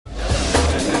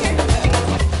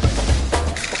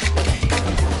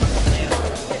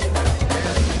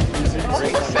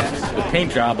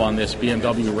paint job on this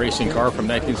BMW racing car from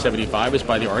 1975 is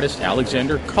by the artist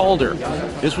Alexander Calder.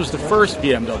 This was the first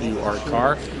BMW art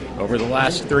car. Over the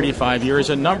last 35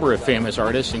 years, a number of famous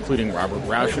artists, including Robert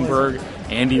Rauschenberg,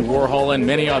 Andy Warhol, and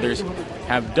many others,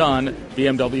 have done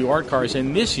BMW art cars.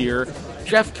 And this year,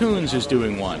 Jeff Koons is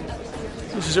doing one.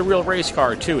 This is a real race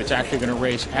car, too. It's actually going to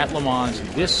race at Le Mans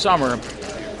this summer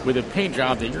with a paint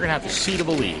job that you're going to have to see to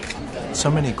believe. So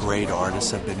many great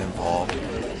artists have been involved,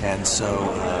 and so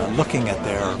looking at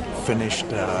their finished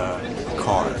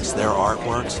cars, their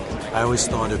artworks, I always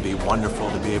thought it'd be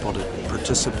wonderful to be able to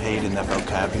participate in that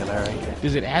vocabulary.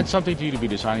 Does it add something to you to be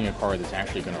designing a car that's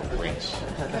actually going to race?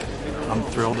 I'm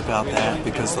thrilled about that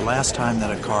because the last time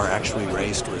that a car actually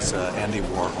raced was Andy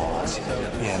Warhol's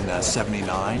in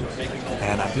 '79,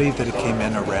 and I believe that it came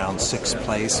in around 6th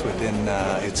place within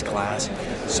its class.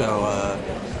 So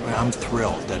I'm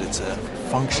thrilled that it's a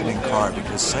functioning car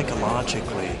because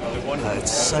psychologically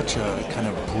it's such a kind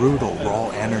of brutal raw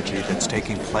energy that's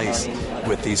taking place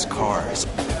with these cars.